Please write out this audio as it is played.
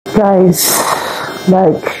Guys,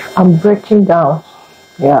 like, I'm breaking down.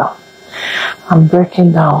 Yeah, I'm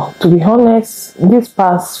breaking down. To be honest, this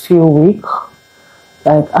past few weeks,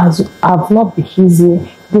 like, as I've not been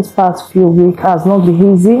easy. This past few weeks has not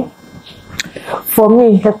been easy for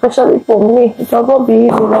me, especially for me. It has not been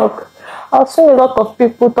easy. Like, I've seen a lot of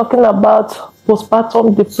people talking about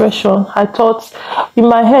postpartum depression. I thought, in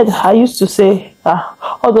my head, I used to say,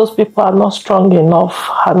 all those people are not strong enough,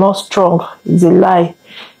 are not strong. It's a lie.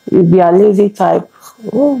 They are lazy type.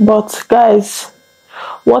 But guys,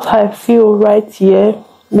 what I feel right here,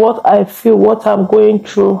 what I'm going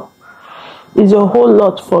through is a whole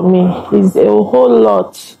lot for me. It's a whole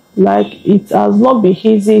lot. Like, it has not been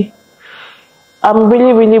easy. I'm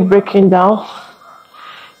really, really breaking down.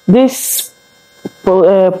 This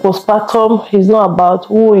postpartum is not about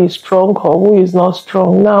who is strong or who is not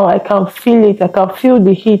strong. Now I can feel it. I can feel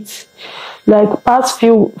the heat. Like, past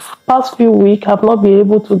few weeks, I've not been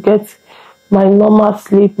able to get my normal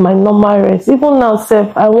sleep, my normal rest. Even now,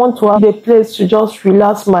 self, I want to have a place to just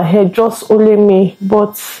relax my head, just only me.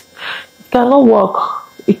 But it cannot work.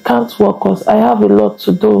 It can't work because I have a lot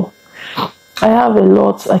to do. I have a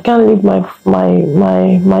lot. I can't leave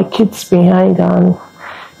my kids behind and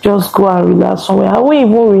just go and relax somewhere. I won't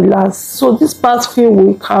even relax. So this past few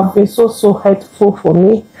weeks have been so hurtful for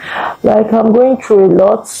me. Like, I'm going through a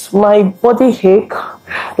lot. My body ache.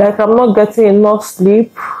 Like, I'm not getting enough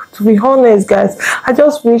sleep. To be honest, guys, I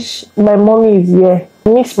just wish my mommy is here. I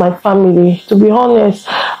miss my family. To be honest,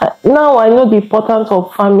 now I know the importance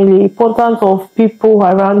of family, importance of people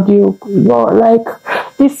around you. You know, like,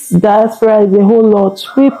 this diaspora is a whole lot.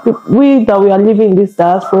 We that we are living in this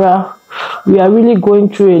diaspora, we are really going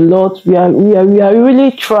through a lot. We are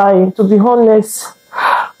really trying. To be honest,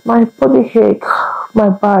 my body ache, my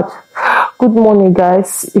bad. Good morning,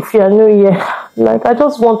 guys. If you are new here, like, I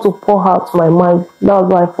just want to pour out my mind.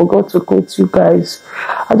 That's why I forgot to go to you guys.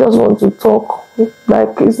 I just want to talk.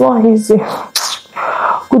 Like, it's not easy.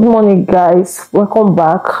 Good morning, guys. Welcome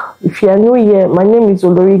back. If you are new here, my name is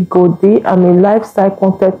Olori Godi. I'm a lifestyle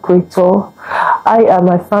content creator. I am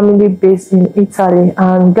my family based in Italy.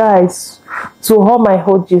 And guys, to all my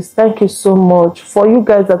OGs, thank you so much for you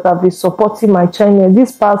guys that have been supporting my channel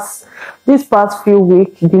this past few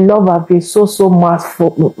weeks. The love have been so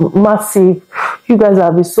massive. You guys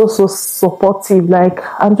have been so supportive. Like,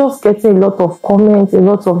 I'm just getting a lot of comments, a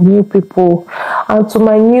lot of new people, and to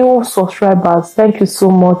my new subscribers, thank you so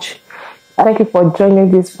much. Thank you for joining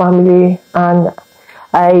this family, and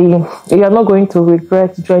you are not going to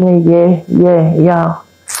regret joining here. Yeah.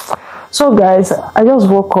 So guys, I just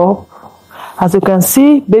woke up. As you can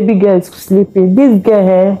see, baby girl is sleeping. This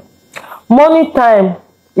girl, morning time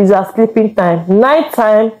is her sleeping time. Night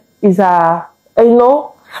time is her, her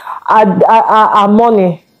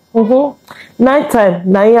morning. Night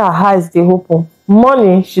time, now her eyes they open.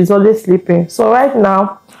 Morning, she's always sleeping. So right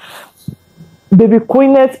now, baby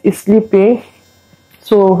Queenette is sleeping.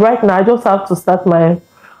 So right now, I just have to start my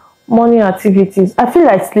morning activities. I feel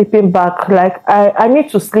like sleeping back. Like, I need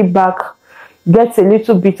to sleep back, get a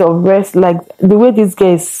little bit of rest. Like, the way this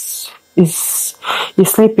girl is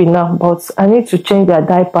sleeping now, but I need to change her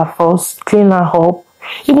diaper first, clean her up.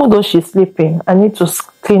 Even though she's sleeping, I need to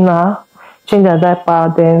clean her, change her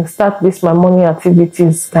diaper, then start my morning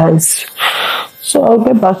activities, guys. So I'll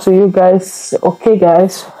get back to you guys. Okay,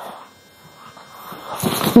 guys.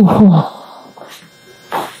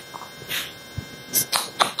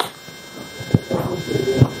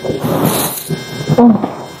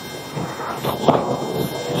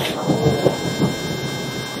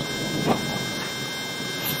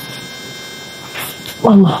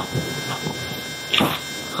 Mama.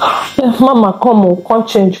 Yeah, Mama, come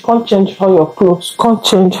change all your clothes. Come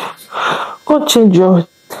change your,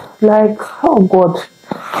 like, oh God.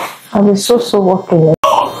 I've been so working.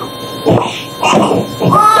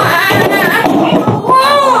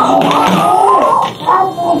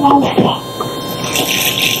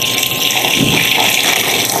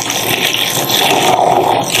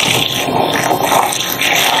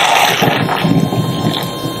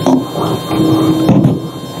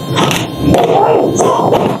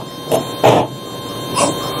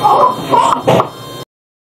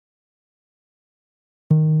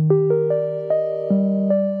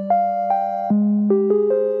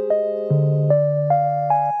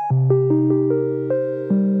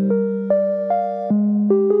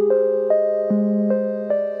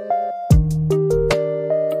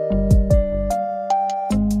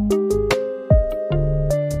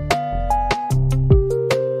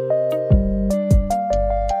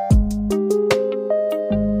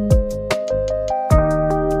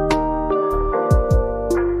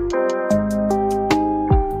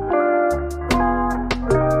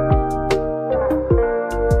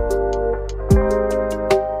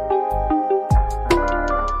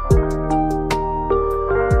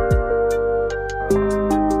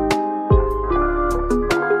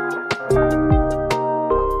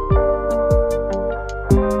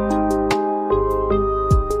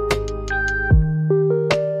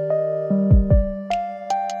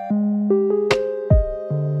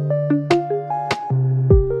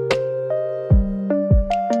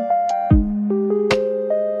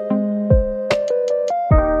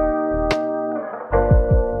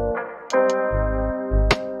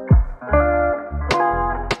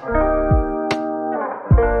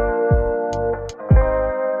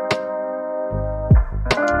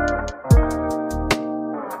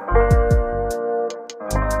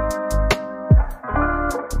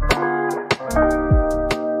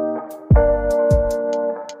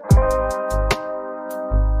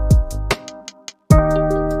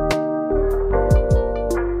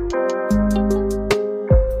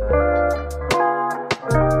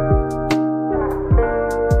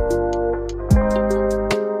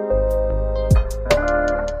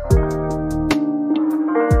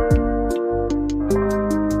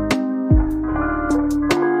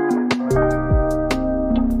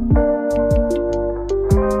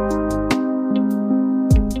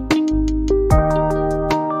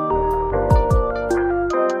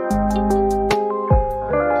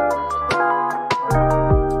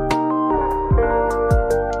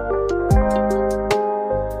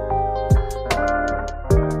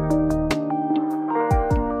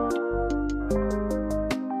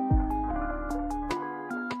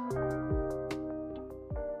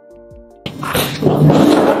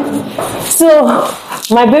 So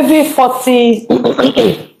my baby potty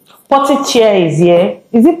chair is here.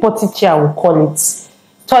 Is it potty chair? I will call it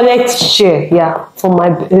toilet chair. Yeah, for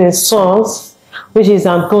my sons, which is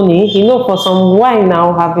Anthony. You know, for some while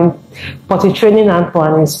now, I've been potty training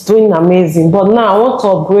Antoine. He's doing amazing. But now I want to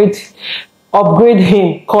upgrade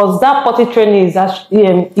him, because that potty training is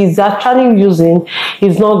actually using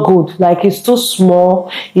is not good. Like, it's too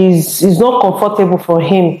small, is not comfortable for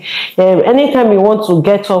him. Anytime you want to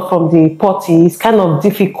get up from the potty, it's kind of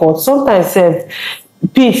difficult. Sometimes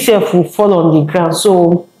pee itself will fall on the ground.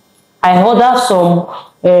 So I ordered some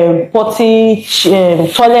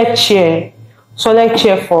toilet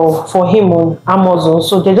chair for him on Amazon.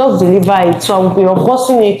 So they just deliver it. So I will be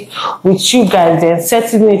unboxing it with you guys and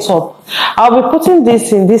setting it up. I'll be putting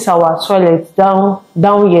this in our toilet down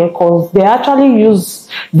here, because they actually use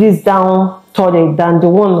this down toilet than the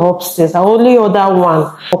one upstairs. I only order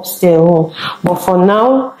one upstairs, but for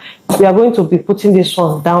now we are going to be putting this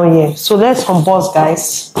one down here. So let's unbox,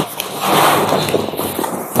 guys.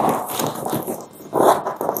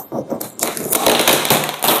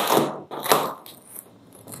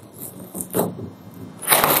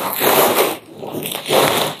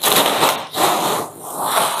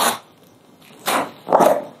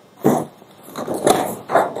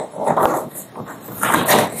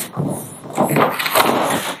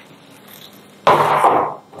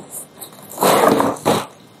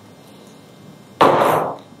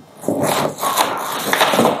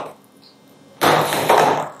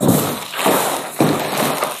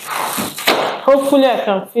 Hopefully I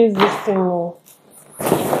can fix this thing more.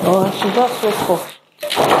 Or I should just wake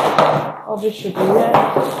up. All this should be here.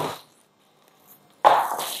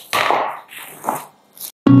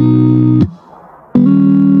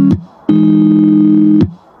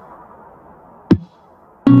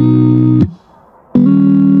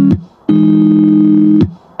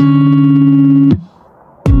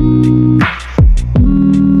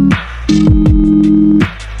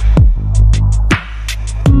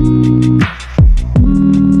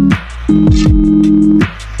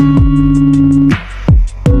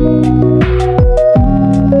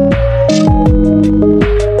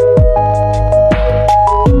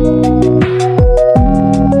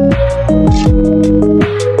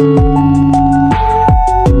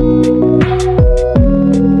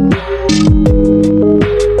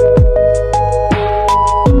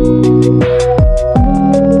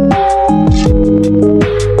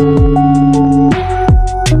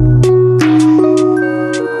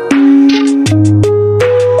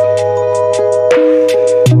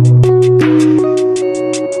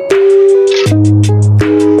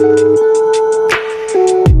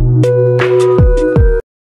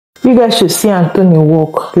 You guys should see Anthony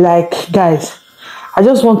walk. Like, guys, I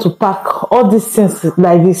just want to pack all these things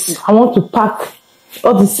like this. I want to pack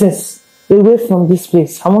all these things away from this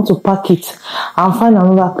place. I want to pack it and find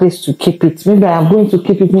another place to keep it. Maybe I'm going to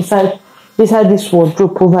keep it inside this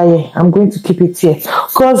wardrobe over here. I'm going to keep it here,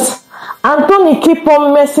 because Anthony keep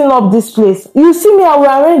on messing up this place. You see me, I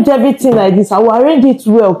will arrange everything like this. I will arrange it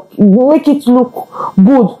well, make it look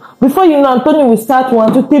good. Before you know, Anthony will start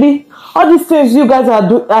 1, 2, 3. All these things you guys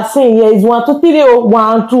are saying here is 1, 2, 3, or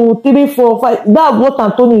 1, 2, 3, 4, 5. That's what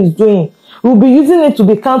Anthony is doing. We'll be using it to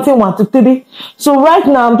be counting 1, 2, 3. So right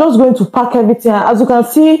now, I'm just going to pack everything. As you can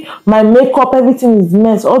see, my makeup, everything is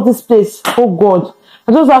mess. All this place, oh God.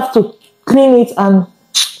 I just have to clean it and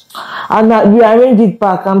rearrange it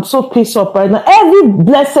back. I'm so pissed off right now. Every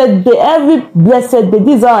blessed day,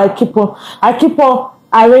 this is how I keep on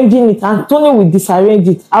arranging it. Anthony will disarrange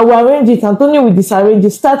it. I will arrange it. Anthony will disarrange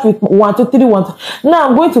it. Start with 1, 2, 3, 1, 2. Now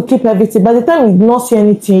I'm going to keep everything. By the time you not see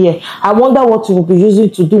anything here, I wonder what you will be using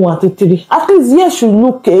to do 1, 2, 3. At least here should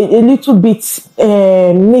look a little bit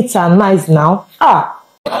neat and nice now.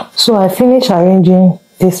 So I finished arranging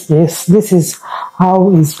this place. This is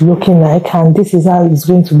how it's looking like, and this is how it's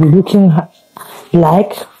going to be looking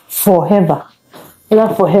like forever.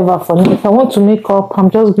 Not forever for me. If I want to make up,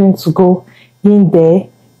 I'm just going to go in there,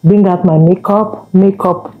 bring out my makeup,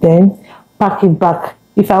 then pack it back.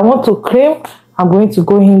 If I want to cream, I'm going to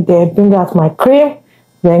go in there, bring out my cream,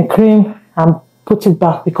 then cream and put it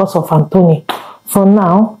back because of Anthony. For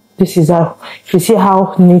now, this is how, you see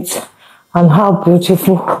how neat and how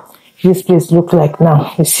beautiful this place looks like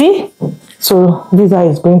now. You see? So this is how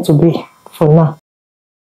it's going to be for now.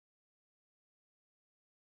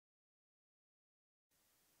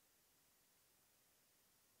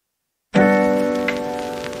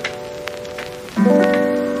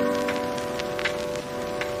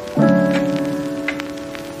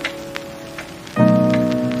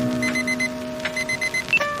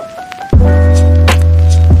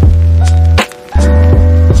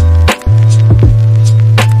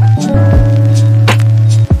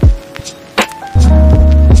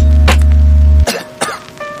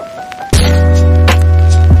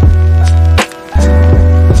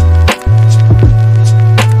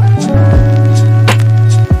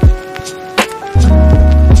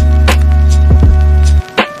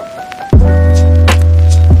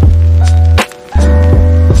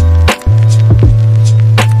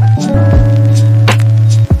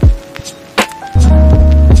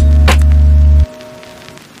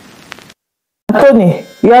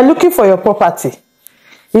 You are looking for your property.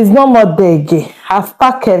 It's not more there again. I've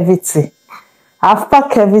packed everything.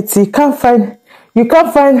 You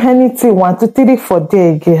can't find anything 1, 2, 3 for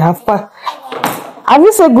there again. Have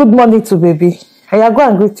you said good morning to baby? Yeah, go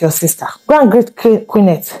and greet your sister. Go and greet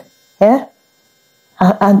Queenette. Eh?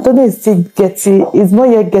 Anthony is not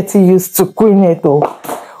yet getting used to Queenette though.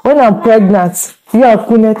 When I'm pregnant, you and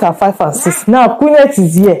Queenette are 5 and 6. Now Queenette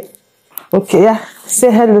is here. Okay, yeah.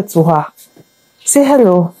 Say hello to her. Say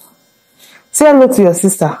hello. Say hello to your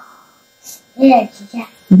sister. Yeah, teacher.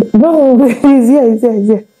 No, he's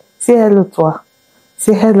here. Say hello to her.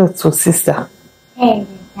 Say hello to sister. Hey,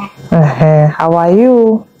 How are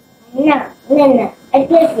you? No. It's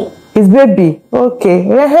baby. It's baby. Okay.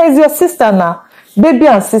 It's your sister now. Baby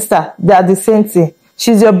and sister, they are the same thing.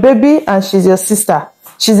 She's your baby and she's your sister.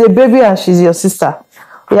 She's a baby and she's your sister.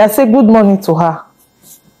 Yeah, say good morning to her.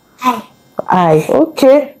 Hi.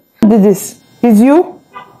 Okay. Who did this? Is you?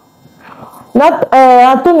 Not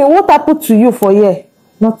Anthony, what happened to you for here?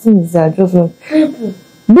 Nothing is there. Just Boo-boo.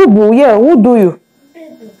 Boo-boo, yeah. Who do you?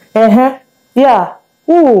 Boo-boo. Yeah.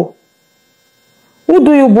 Who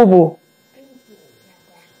do you boo-boo?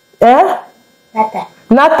 Nathan.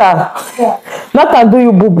 Yeah. Nathan do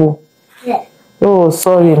you boo-boo? Yeah. Oh,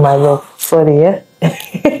 sorry, my love. Sorry, yeah.